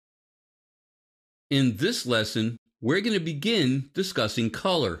In this lesson, we're going to begin discussing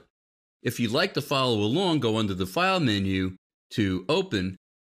color. If you'd like to follow along, go under the File menu to Open,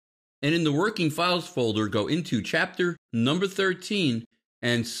 and in the Working Files folder, go into Chapter number 13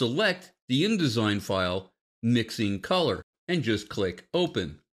 and select the Indesign file, Mixing Color, and just click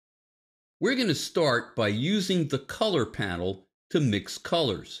Open. We're going to start by using the Color panel to mix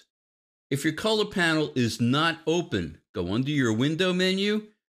colors. If your color panel is not open, go under your Window menu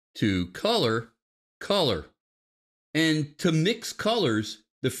to Color, Color. And to mix colors,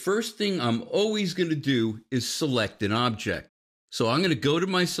 the first thing I'm always going to do is select an object. So I'm going to go to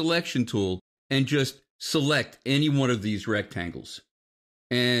my selection tool and just select any one of these rectangles.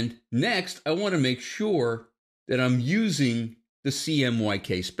 And next, I want to make sure that I'm using the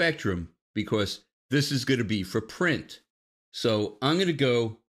CMYK spectrum because this is going to be for print. So I'm going to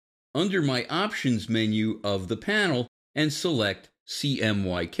go under my Options menu of the panel and select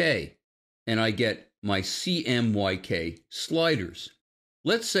CMYK. And I get my CMYK sliders.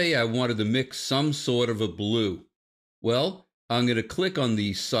 Let's say I wanted to mix some sort of a blue. Well, I'm going to click on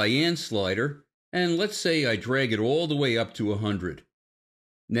the cyan slider, and let's say I drag it all the way up to 100.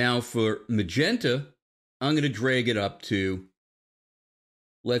 Now for magenta, I'm going to drag it up to,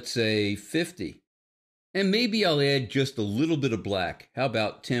 let's say, 50. And maybe I'll add just a little bit of black. How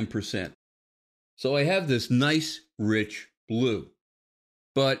about 10%? So I have this nice, rich blue.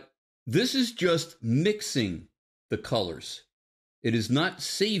 But this is just mixing the colors. It is not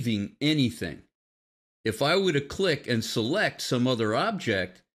saving anything. If I were to click and select some other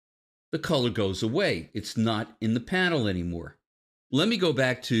object, the color goes away. It's not in the panel anymore. Let me go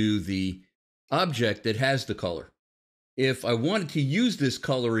back to the object that has the color. If I wanted to use this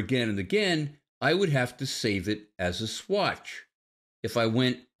color again and again, I would have to save it as a swatch. If I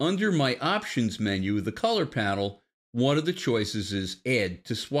went under my Options menu of the Color panel, one of the choices is Add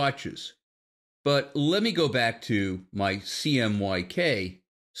to Swatches. But let me go back to my CMYK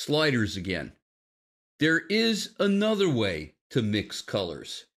sliders again. There is another way to mix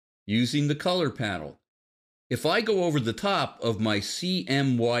colors using the Color panel. If I go over the top of my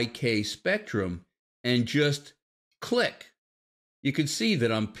CMYK spectrum and just click, you can see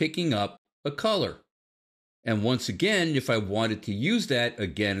that I'm picking up a color. And once again, if I wanted to use that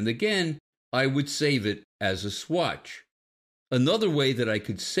again and again, I would save it as a swatch. Another way that I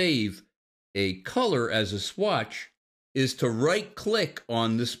could save a color as a swatch is to right-click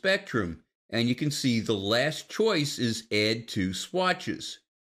on the spectrum, and you can see the last choice is Add to Swatches.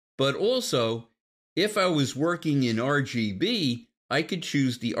 But also, if I was working in RGB, I could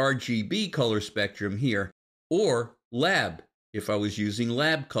choose the RGB color spectrum here, or Lab, if I was using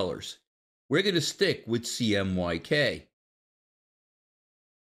Lab colors. We're going to stick with CMYK.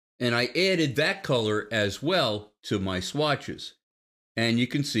 And I added that color as well to my swatches. And you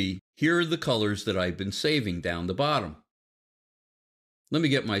can see, here are the colors that I've been saving down the bottom. Let me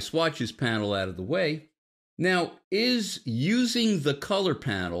get my swatches panel out of the way. Now, is using the color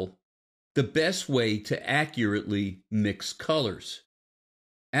panel the best way to accurately mix colors?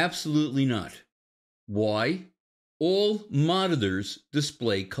 Absolutely not. Why? All monitors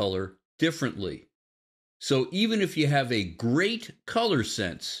display color differently. So even if you have a great color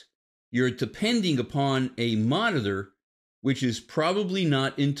sense, you're depending upon a monitor which is probably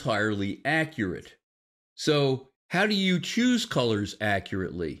not entirely accurate. So how do you choose colors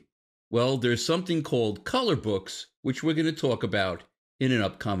accurately? Well, there's something called color books, which we're going to talk about in an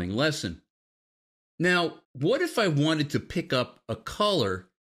upcoming lesson. Now, what if I wanted to pick up a color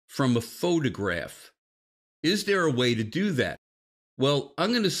from a photograph? Is there a way to do that? Well, I'm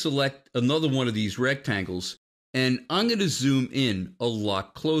going to select another one of these rectangles, and I'm going to zoom in a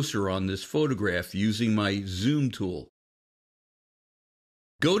lot closer on this photograph using my zoom tool.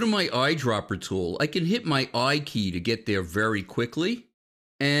 Go to my eyedropper tool. I can hit my I key to get there very quickly,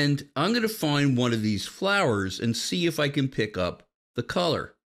 and I'm going to find one of these flowers and see if I can pick up the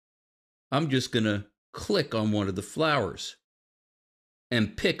color. I'm just going to click on one of the flowers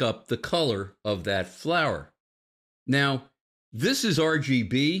and pick up the color of that flower. Now, this is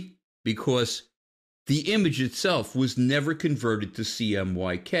RGB because the image itself was never converted to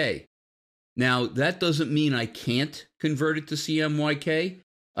CMYK. Now, that doesn't mean I can't convert it to CMYK.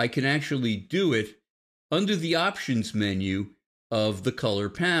 I can actually do it under the Options menu of the Color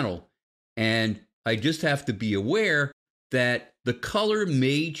panel. And I just have to be aware that the color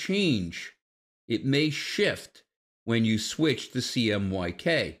may change. It may shift when you switch to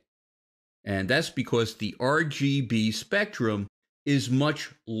CMYK. And that's because the RGB spectrum is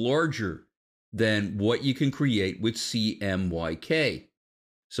much larger than what you can create with CMYK.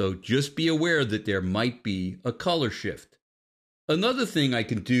 So just be aware that there might be a color shift. Another thing I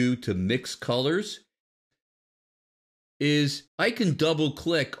can do to mix colors is I can double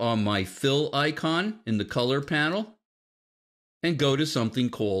click on my fill icon in the color panel and go to something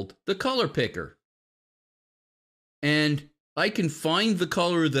called the color picker. And I can find the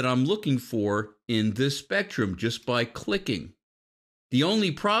color that I'm looking for in this spectrum just by clicking. The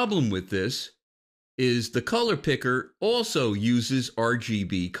only problem with this is the color picker also uses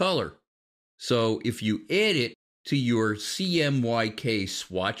RGB color. So if you add it to your CMYK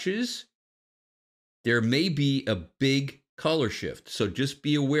swatches, there may be a big color shift. So just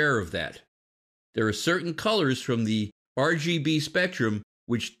be aware of that. There are certain colors from the RGB spectrum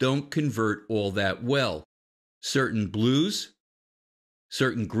which don't convert all that well. Certain blues,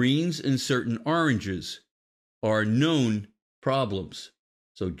 certain greens, and certain oranges are known problems.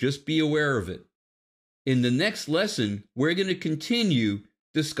 So just be aware of it. In the next lesson, we're going to continue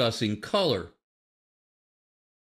discussing color.